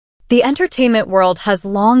The entertainment world has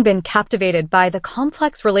long been captivated by the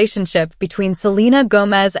complex relationship between Selena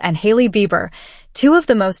Gomez and Hailey Bieber, two of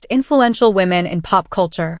the most influential women in pop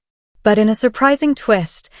culture. But in a surprising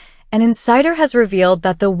twist, an insider has revealed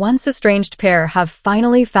that the once-estranged pair have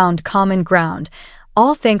finally found common ground,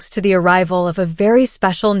 all thanks to the arrival of a very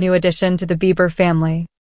special new addition to the Bieber family.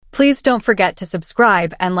 Please don't forget to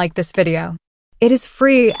subscribe and like this video. It is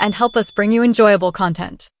free and help us bring you enjoyable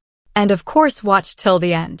content. And of course, watch till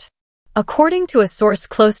the end. According to a source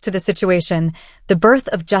close to the situation, the birth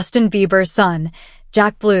of Justin Bieber's son,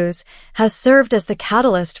 Jack Blues, has served as the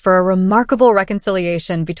catalyst for a remarkable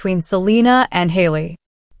reconciliation between Selena and Hailey.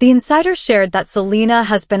 The insider shared that Selena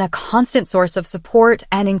has been a constant source of support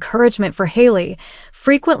and encouragement for Hailey,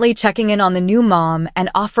 frequently checking in on the new mom and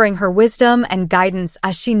offering her wisdom and guidance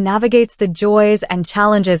as she navigates the joys and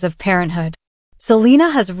challenges of parenthood.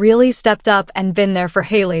 Selena has really stepped up and been there for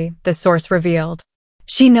Hailey, the source revealed.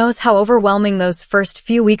 She knows how overwhelming those first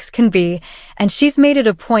few weeks can be, and she's made it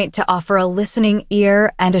a point to offer a listening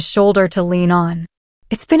ear and a shoulder to lean on.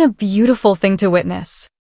 It's been a beautiful thing to witness.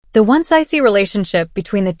 The once icy relationship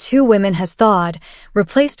between the two women has thawed,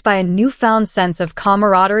 replaced by a newfound sense of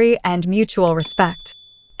camaraderie and mutual respect.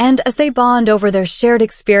 And as they bond over their shared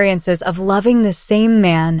experiences of loving the same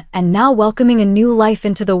man and now welcoming a new life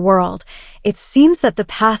into the world, it seems that the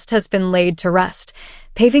past has been laid to rest,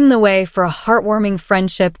 paving the way for a heartwarming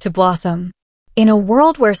friendship to blossom. In a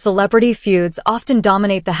world where celebrity feuds often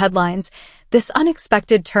dominate the headlines, this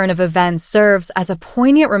unexpected turn of events serves as a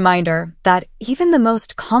poignant reminder that even the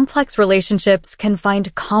most complex relationships can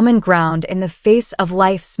find common ground in the face of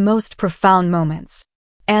life's most profound moments.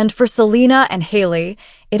 And for Selena and Hailey,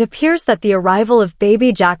 it appears that the arrival of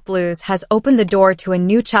baby Jack Blues has opened the door to a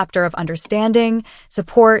new chapter of understanding,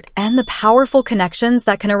 support, and the powerful connections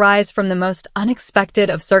that can arise from the most unexpected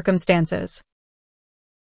of circumstances.